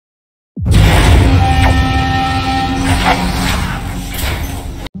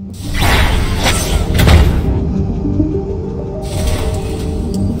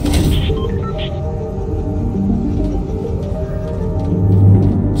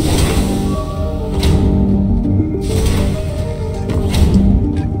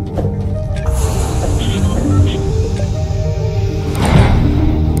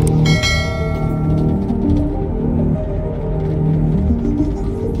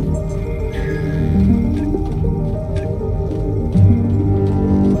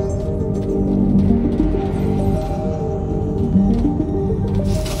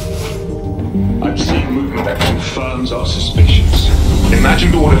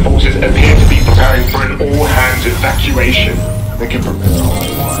Allied forces appear to be preparing for an all-hands evacuation. They can prepare all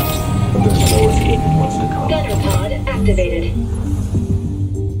they want, but there's no escape once they come. Gunner pod activated.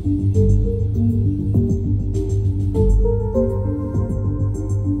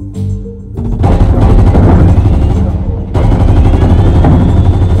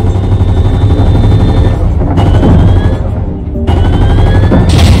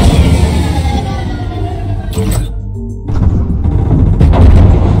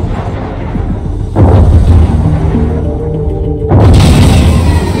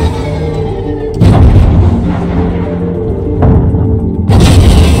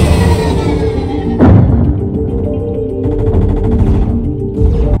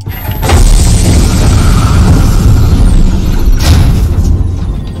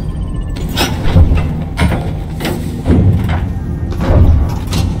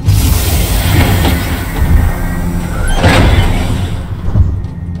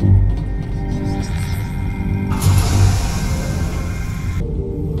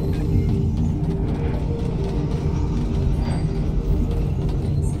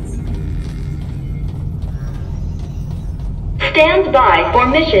 Stand by for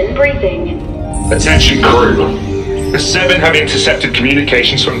mission briefing. Attention crew. The Seven have intercepted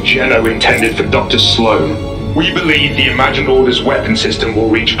communications from Geno intended for Dr. Sloan. We believe the Imagined Order's weapon system will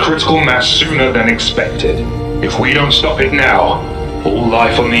reach critical mass sooner than expected. If we don't stop it now, all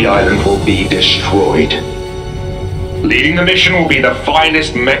life on the island will be destroyed. Leading the mission will be the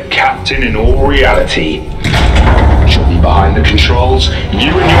finest mech captain in all reality. She'll be behind the controls.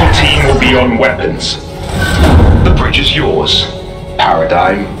 You and your team will be on weapons. The bridge is yours,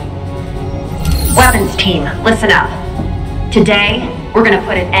 Paradigm. Weapons team, listen up. Today, we're gonna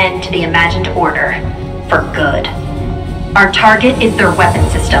put an end to the Imagined Order. For good. Our target is their weapon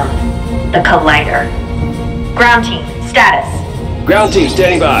system, the Collider. Ground team, status. Ground team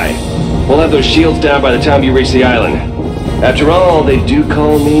standing by. We'll have those shields down by the time you reach the island. After all, they do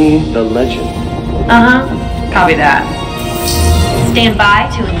call me the Legend. Uh-huh, copy that. Stand by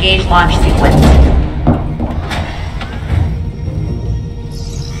to engage launch sequence.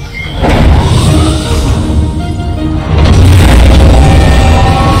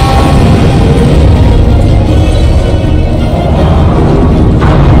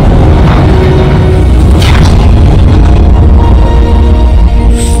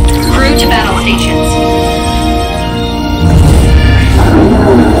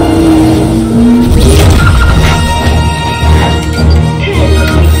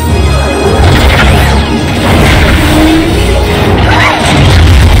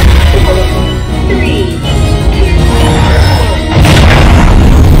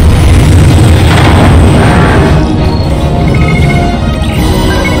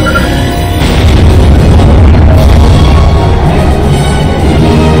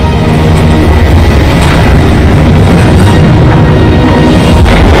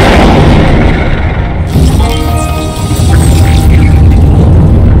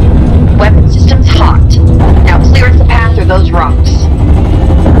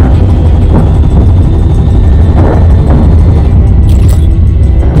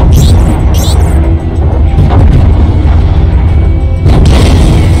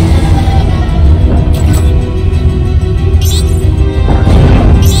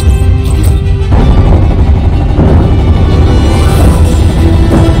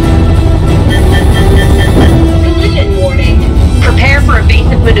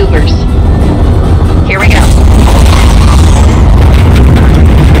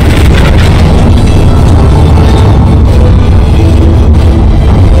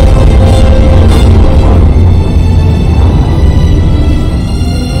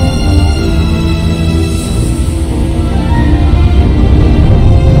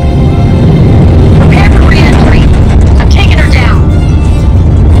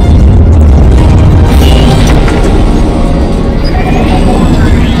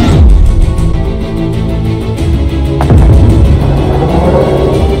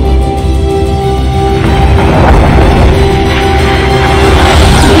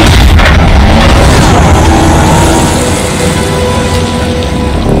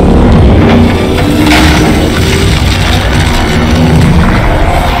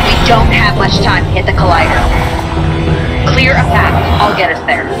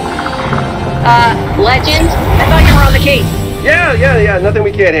 Legend? I thought you were on the case. Yeah, nothing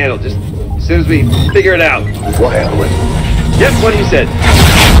we can't handle. Just as soon as we figure it out. We'll handle it. Yep, what you said.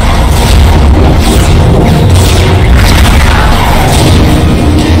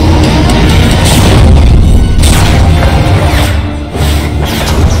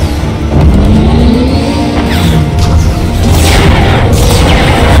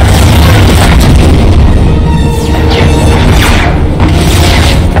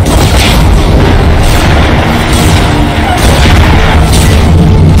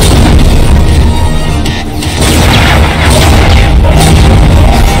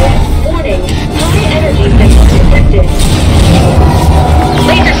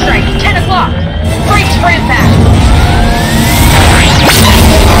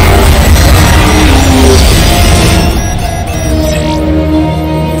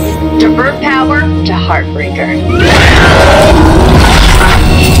 Divert power to Heartbreaker.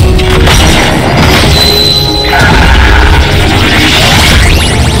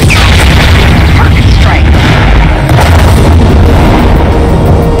 Target strike.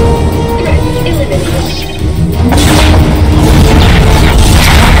 Threat eliminated.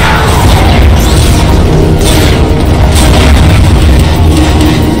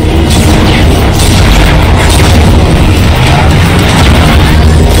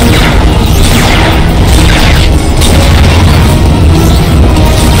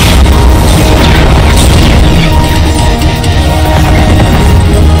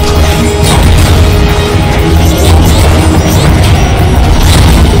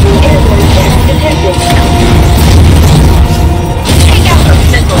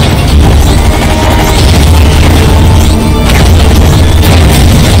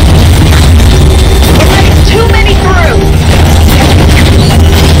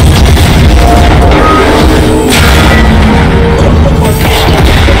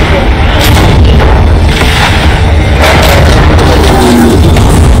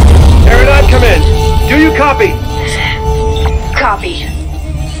 Copy.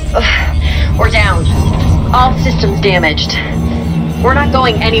 We're down. All systems damaged. We're not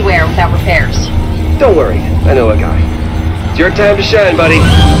going anywhere without repairs. Don't worry, I know a guy. It's your time to shine, buddy.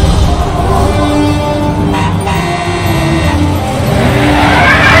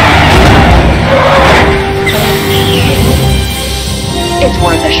 It's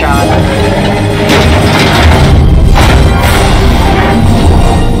worth a shot.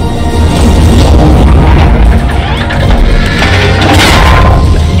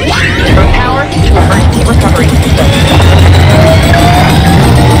 Power to emergency recovery system.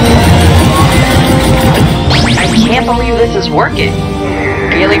 I can't believe this is working.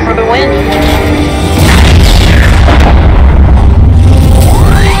 Really for the win?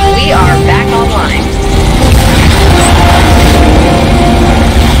 We are back online.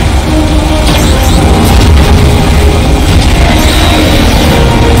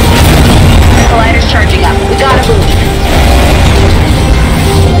 Collider's charging up. We gotta move.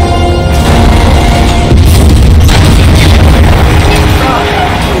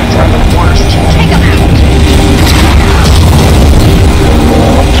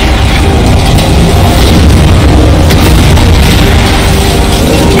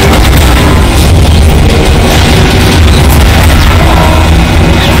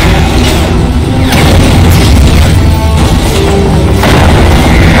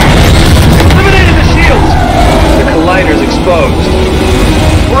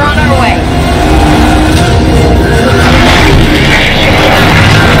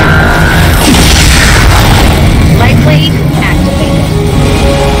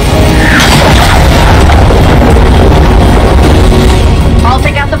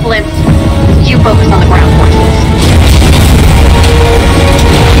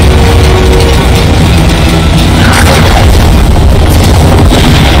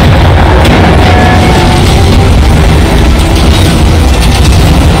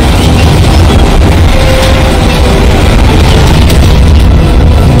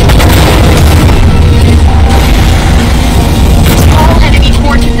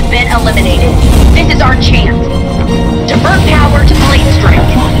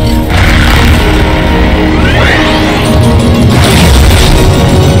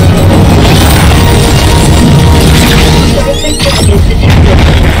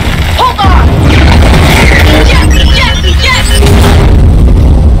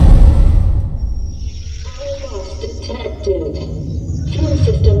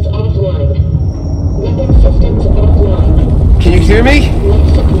 Hear me?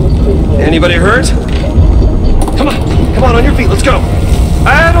 Anybody hurt? Come on your feet, let's go.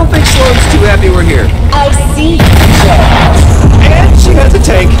 I don't think Sloane's too happy we're here. I see. And she has a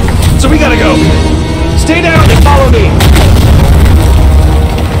tank, so we gotta go. Stay down and follow me.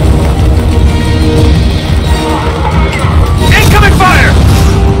 Incoming fire!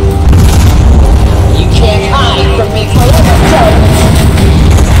 You can't hide from me forever,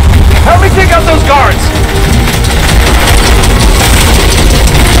 Help me take out those guards!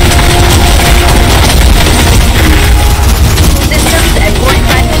 Systems at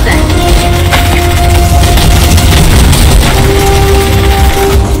 45%.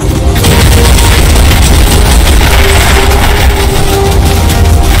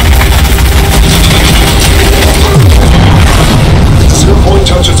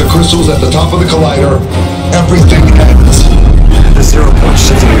 Touches the crystals at the top of the collider, everything ends. The 0 point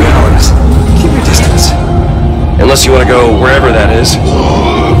shifting your hours. Keep your distance. Unless you want to go wherever that is.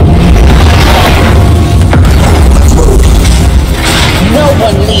 No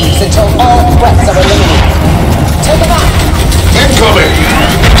one leaves until all threats are eliminated. Take them out! Incoming!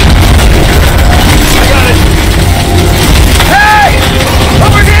 I got it! Hey!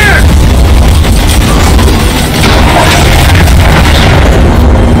 Over here!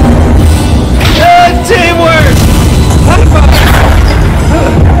 Teamwork! High five!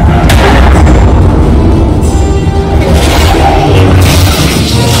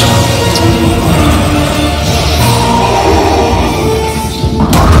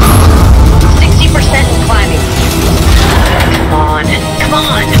 60% and climbing. Come on, come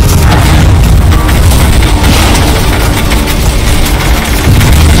on!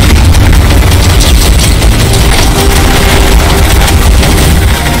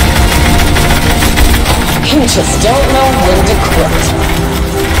 You just don't know when to quit.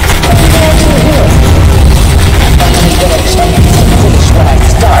 What are you gonna do here? I'm gonna get a chance to finish what I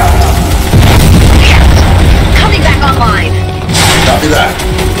started. Coming back online! Copy that.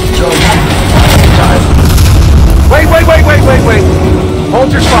 Joe, time. Wait.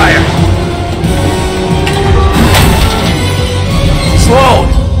 Hold your fire. Sloan!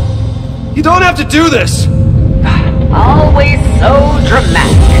 You don't have to do this! Always so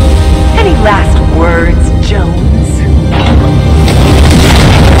dramatic. Any last words, Jones?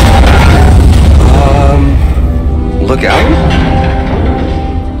 Look out.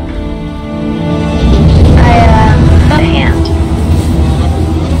 A hand.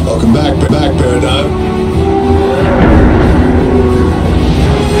 Welcome back, Paradigm.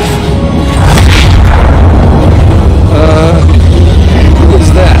 Who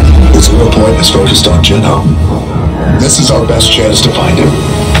is that? The zero point is focused on Geno. This is our best chance to find him.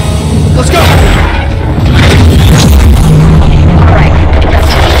 Let's go! Alright,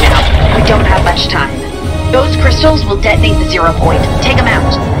 that's it now. We don't have much time. Those crystals will detonate the 0 point. Take them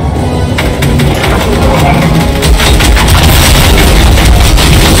out.